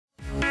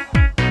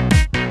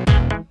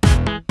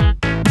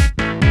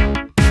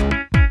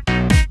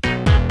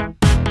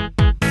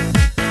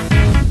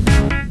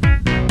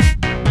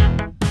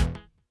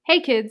Hey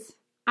kids,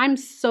 I'm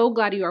so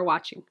glad you are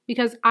watching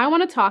because I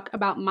want to talk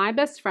about my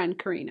best friend,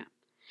 Karina.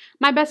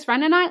 My best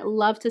friend and I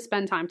love to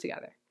spend time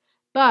together,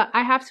 but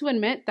I have to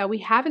admit that we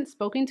haven't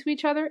spoken to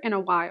each other in a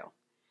while.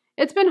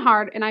 It's been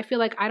hard and I feel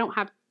like I don't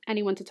have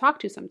anyone to talk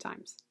to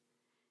sometimes.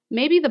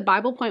 Maybe the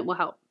Bible point will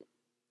help.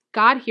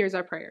 God hears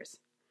our prayers.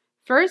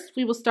 First,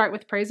 we will start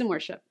with praise and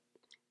worship.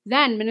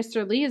 Then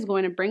Minister Lee is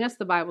going to bring us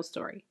the Bible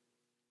story.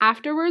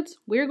 Afterwards,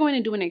 we're going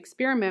to do an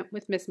experiment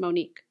with Miss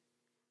Monique.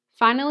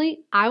 Finally,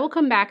 I will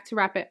come back to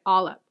wrap it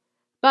all up.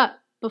 But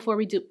before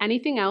we do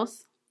anything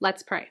else,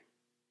 let's pray.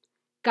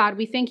 God,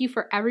 we thank you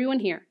for everyone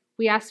here.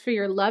 We ask for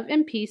your love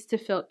and peace to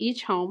fill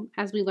each home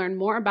as we learn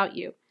more about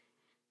you.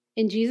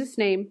 In Jesus'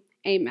 name,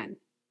 amen.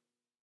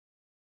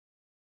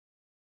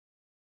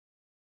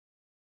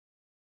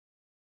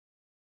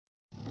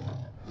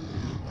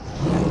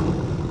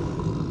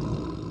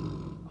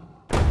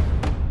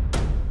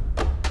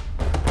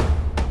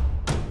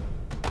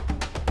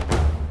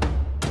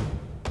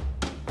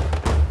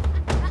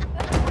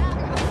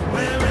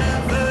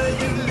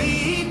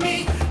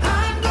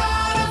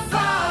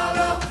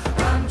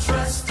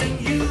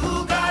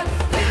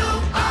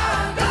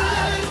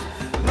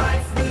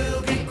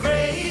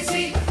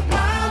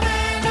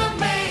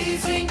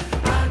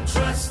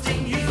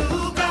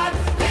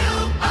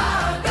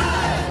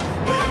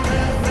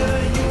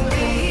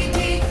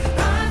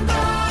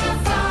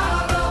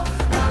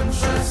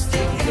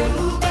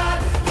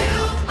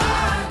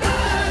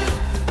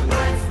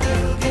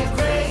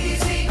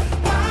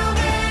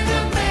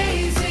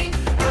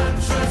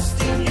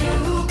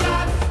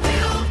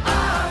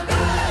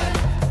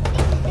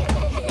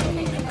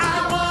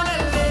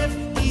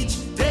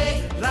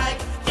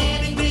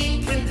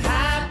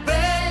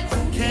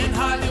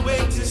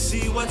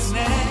 What's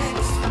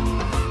next?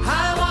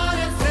 I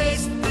wanna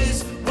face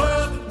this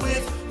world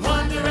with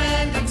wonder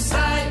and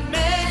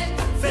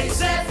excitement. Face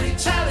every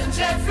challenge,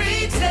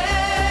 every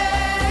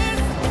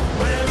test.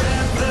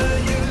 Wherever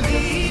you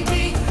lead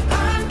me,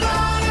 I'm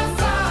gonna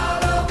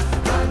follow.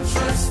 I'm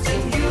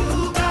trusting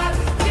you, God.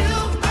 You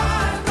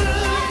are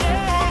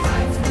good.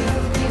 Life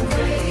will be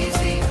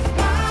crazy,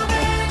 wild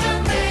and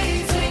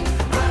amazing.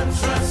 I'm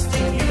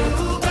trusting you,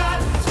 God.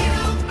 You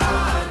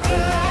are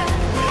good.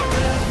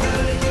 Wherever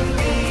you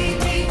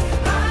lead me,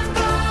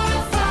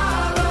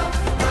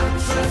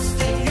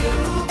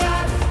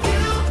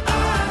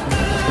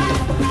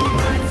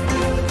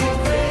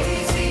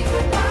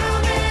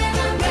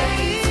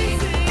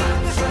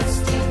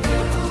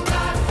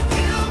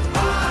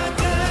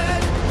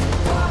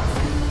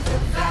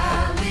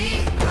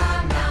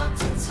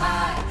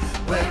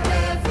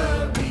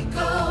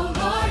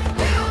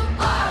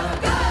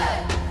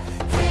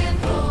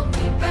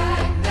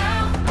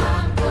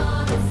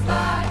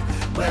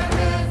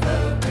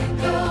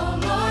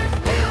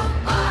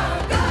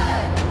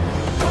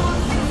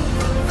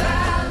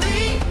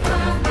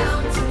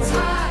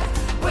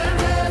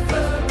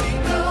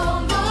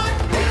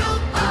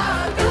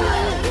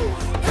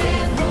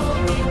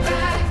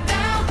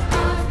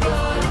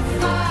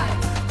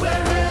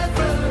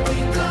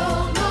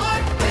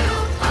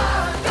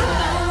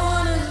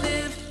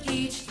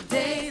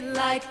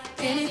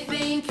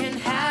 anything can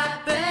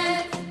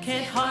happen.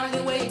 Can't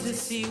hardly wait to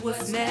see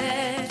what's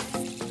next.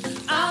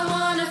 I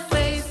wanna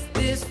face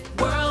this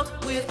world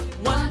with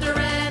wonder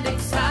and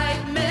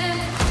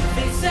excitement.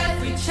 Face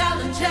every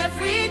challenge,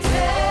 every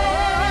day.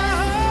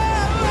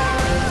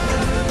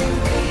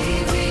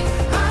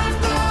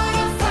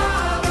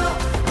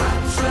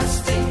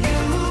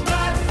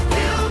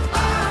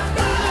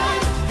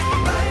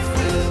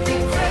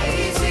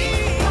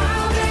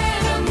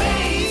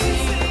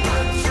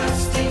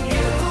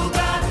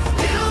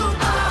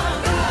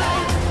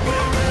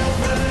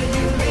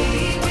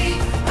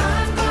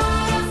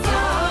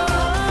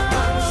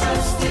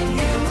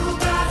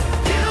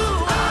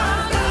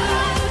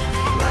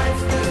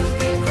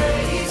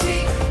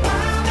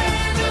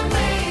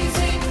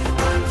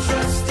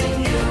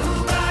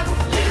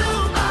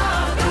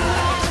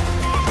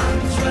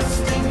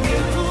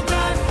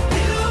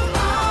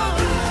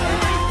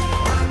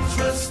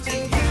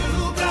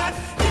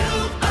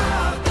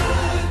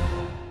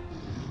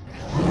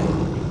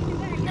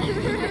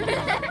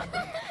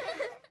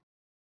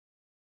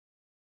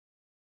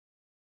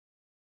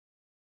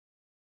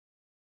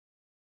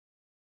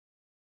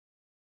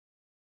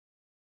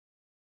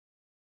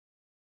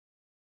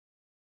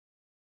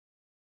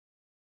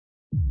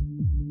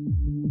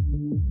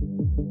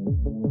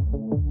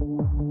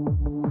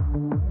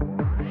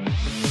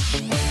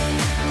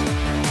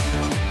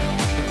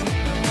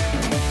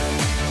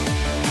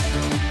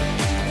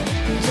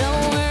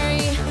 Don't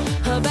worry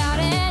about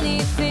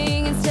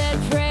anything, instead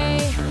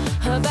pray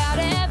about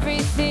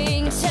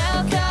everything.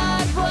 Tell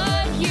God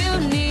what you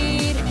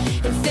need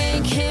and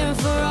thank Him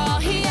for all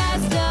He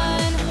has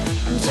done.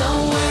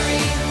 Don't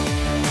worry,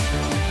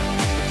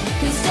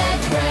 instead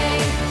pray.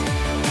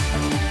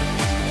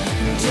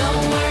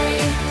 Don't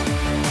worry,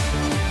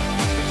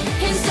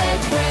 instead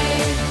pray.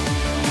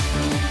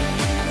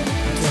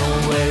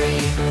 Don't worry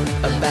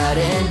about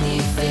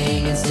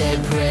anything,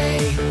 instead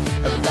pray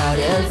about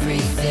about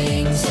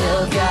everything.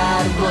 Tell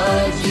God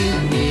what you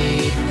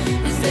need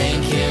and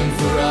thank Him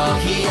for all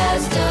He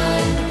has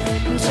done.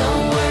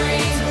 Don't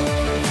worry,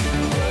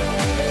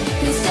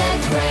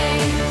 instead pray.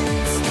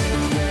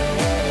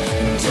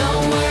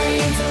 Don't worry,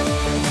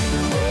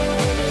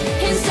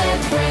 instead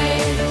pray.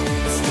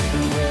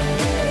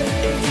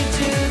 If you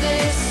do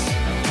this,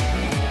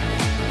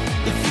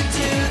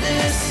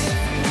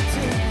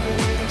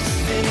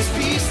 then His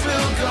peace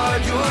will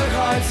guard your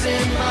hearts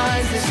and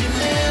minds as you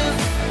live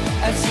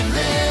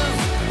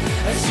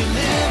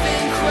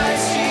in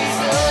Christ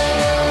Jesus.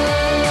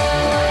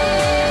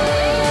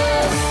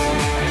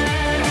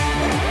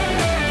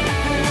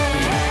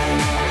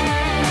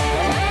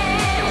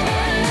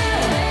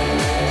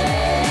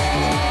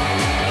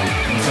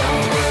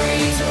 Don't worry,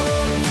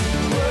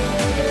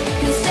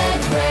 instead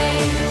pray.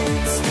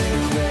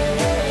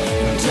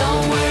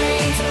 Don't worry,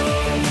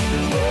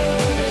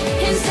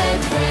 instead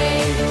pray.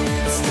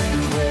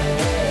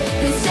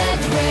 Instead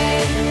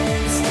pray.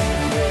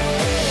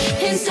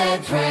 Instead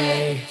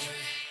pray.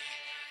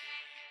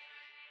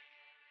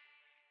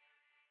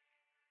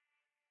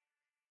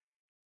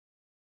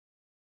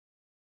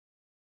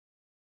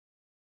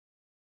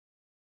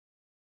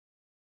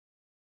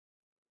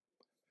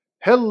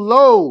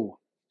 Hello,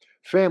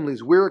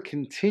 families. We're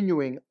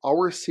continuing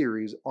our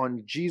series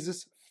on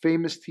Jesus'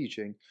 famous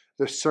teaching,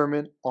 the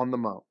Sermon on the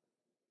Mount.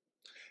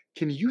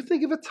 Can you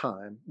think of a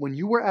time when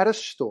you were at a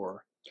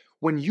store,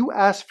 when you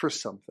asked for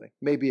something,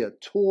 maybe a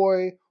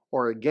toy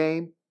or a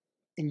game,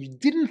 and you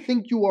didn't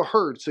think you were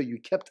heard, so you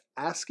kept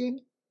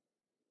asking?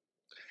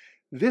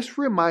 This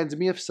reminds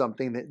me of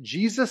something that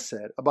Jesus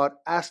said about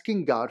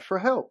asking God for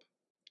help.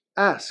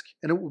 Ask,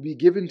 and it will be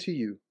given to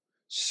you.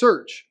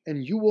 Search,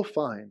 and you will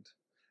find.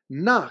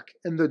 Knock,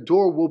 and the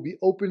door will be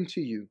opened to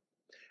you.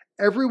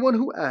 Everyone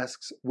who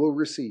asks will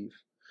receive.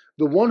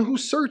 The one who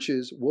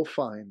searches will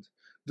find.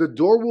 The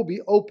door will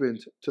be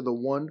opened to the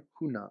one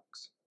who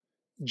knocks.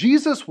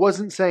 Jesus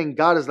wasn't saying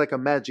God is like a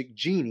magic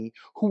genie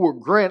who will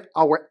grant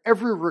our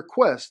every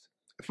request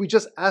if we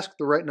just ask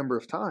the right number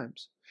of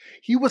times.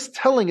 He was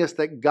telling us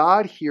that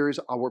God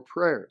hears our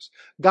prayers.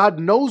 God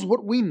knows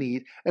what we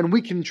need, and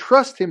we can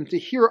trust Him to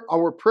hear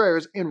our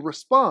prayers and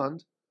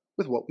respond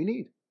with what we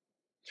need.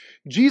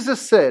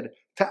 Jesus said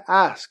to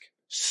ask,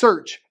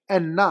 search,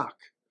 and knock.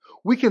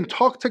 We can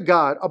talk to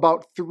God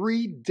about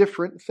three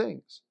different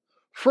things.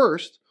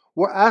 First,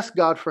 we'll ask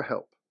God for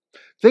help.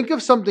 Think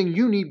of something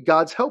you need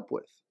God's help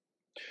with.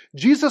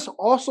 Jesus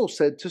also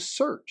said to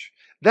search.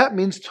 That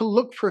means to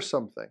look for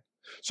something.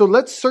 So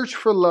let's search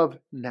for love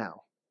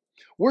now.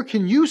 Where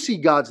can you see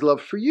God's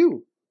love for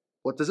you?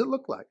 What does it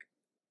look like?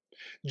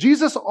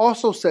 Jesus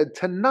also said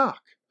to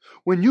knock.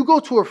 When you go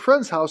to a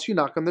friend's house, you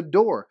knock on the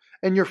door,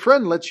 and your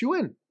friend lets you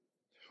in.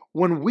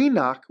 When we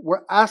knock,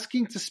 we're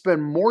asking to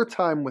spend more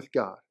time with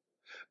God.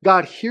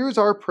 God hears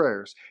our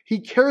prayers. He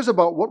cares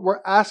about what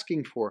we're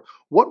asking for,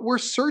 what we're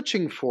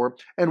searching for,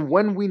 and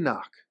when we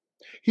knock.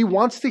 He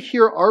wants to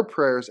hear our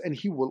prayers, and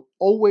He will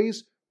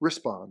always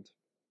respond.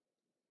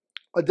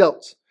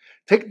 Adults,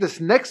 take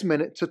this next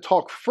minute to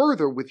talk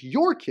further with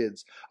your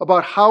kids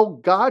about how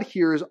God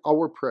hears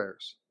our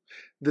prayers.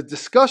 The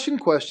discussion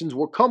questions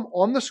will come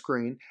on the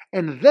screen,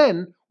 and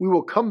then we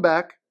will come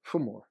back for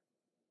more.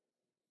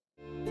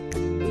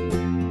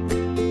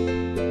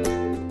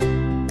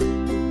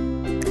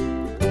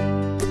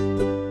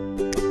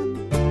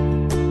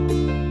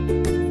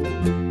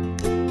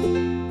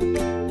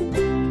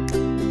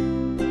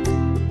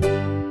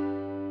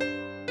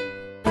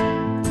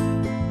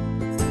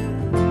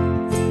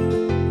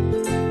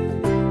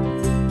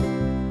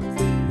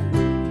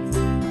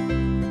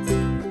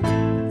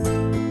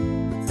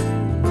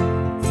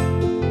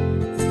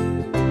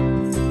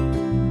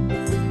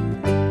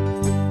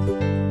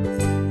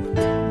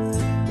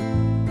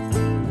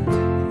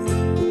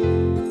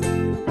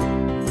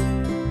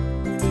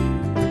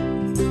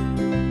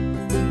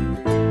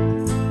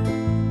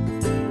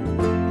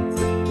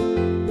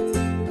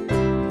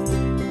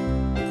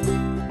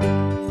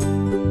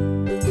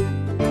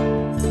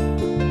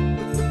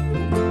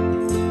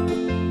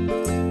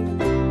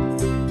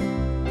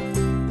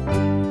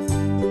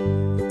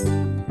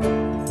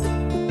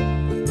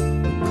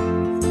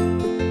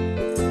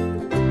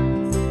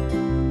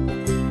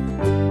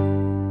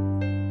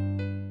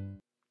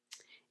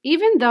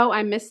 Even though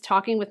I miss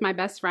talking with my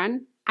best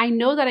friend, I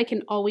know that I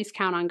can always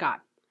count on God.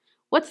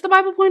 What's the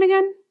Bible point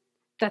again?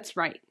 That's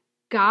right.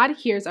 God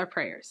hears our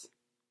prayers.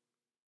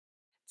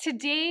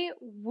 Today,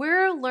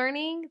 we're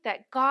learning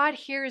that God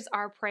hears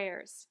our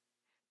prayers.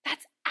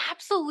 That's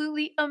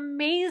absolutely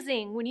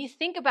amazing when you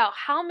think about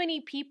how many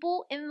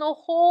people in the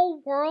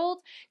whole world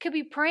could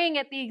be praying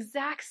at the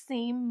exact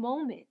same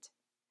moment.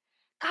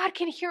 God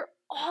can hear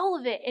all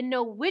of it and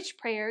know which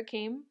prayer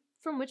came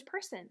from which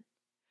person.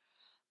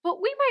 But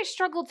we might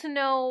struggle to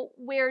know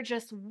where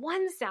just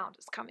one sound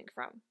is coming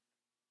from.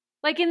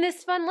 Like in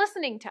this fun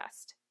listening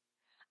test.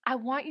 I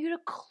want you to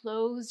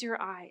close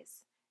your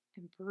eyes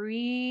and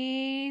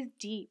breathe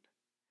deep.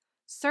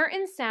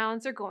 Certain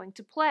sounds are going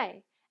to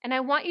play, and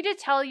I want you to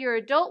tell your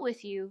adult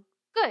with you,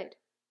 good,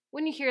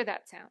 when you hear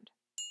that sound?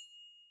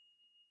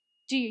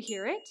 Do you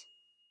hear it?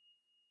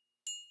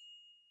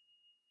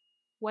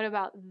 What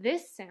about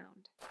this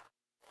sound?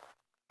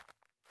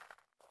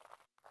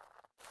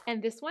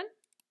 And this one?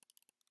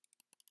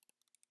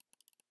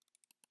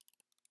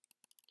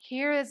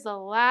 Here is the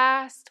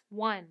last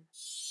one.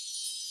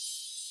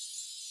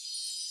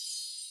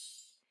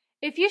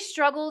 If you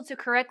struggle to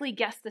correctly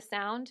guess the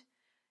sound,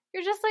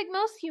 you're just like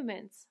most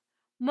humans.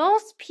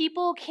 Most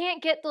people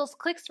can't get those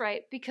clicks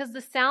right because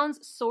the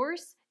sound's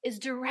source is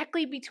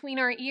directly between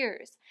our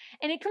ears,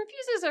 and it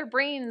confuses our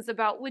brains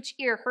about which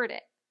ear heard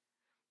it.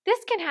 This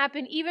can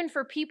happen even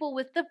for people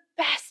with the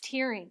best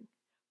hearing,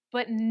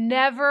 but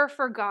never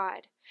for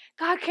God.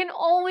 God can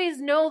always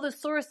know the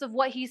source of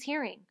what he's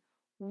hearing.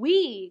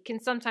 We can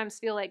sometimes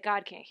feel like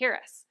God can't hear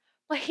us,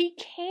 but he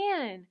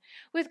can.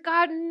 With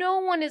God, no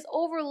one is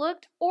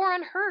overlooked or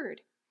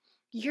unheard.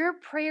 Your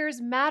prayers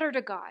matter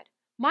to God.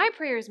 My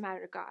prayers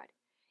matter to God.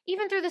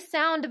 Even through the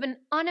sound of an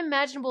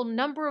unimaginable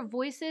number of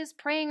voices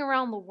praying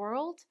around the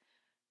world,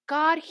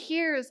 God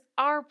hears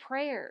our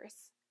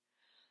prayers.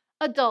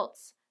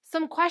 Adults,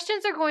 some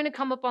questions are going to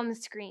come up on the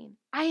screen.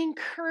 I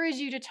encourage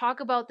you to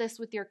talk about this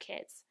with your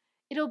kids.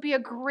 It'll be a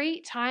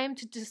great time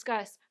to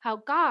discuss how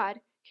God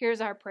hears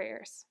our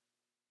prayers.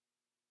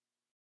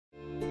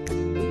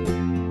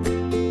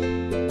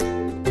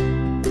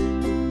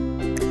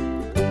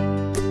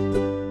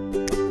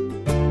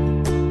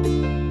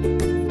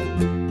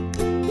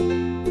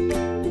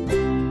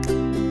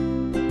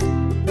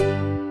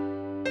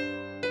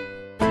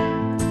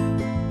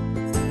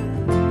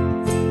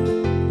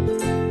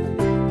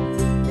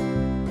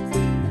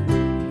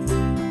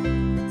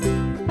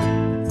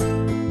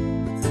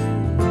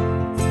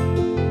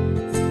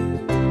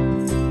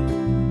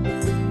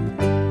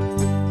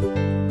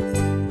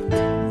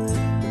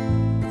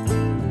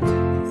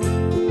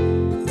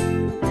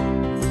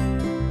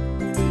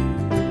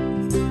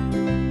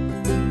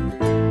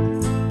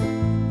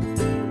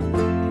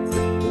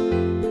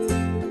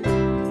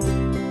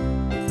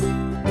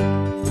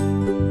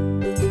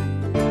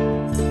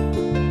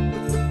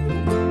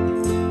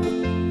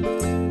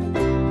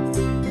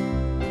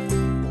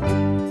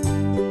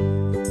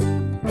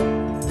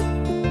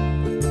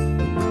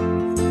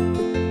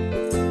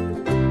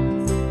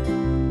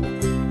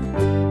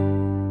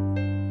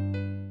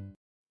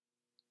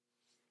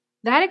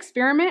 That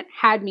experiment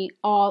had me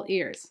all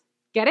ears.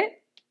 Get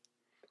it?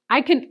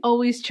 I can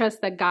always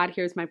trust that God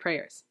hears my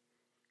prayers.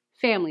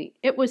 Family,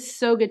 it was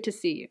so good to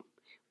see you.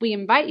 We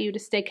invite you to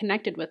stay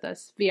connected with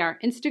us via our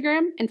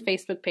Instagram and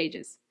Facebook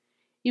pages.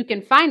 You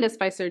can find us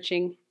by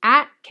searching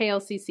at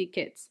Klcc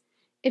Kids.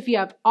 If you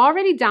have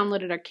already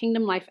downloaded our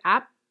Kingdom Life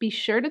app, be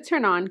sure to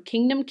turn on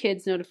Kingdom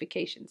Kids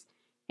notifications.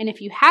 And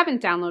if you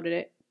haven't downloaded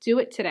it, do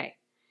it today.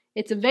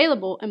 It's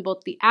available in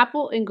both the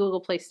Apple and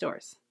Google Play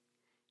stores.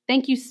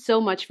 Thank you so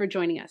much for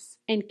joining us,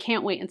 and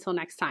can't wait until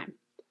next time.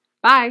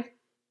 Bye!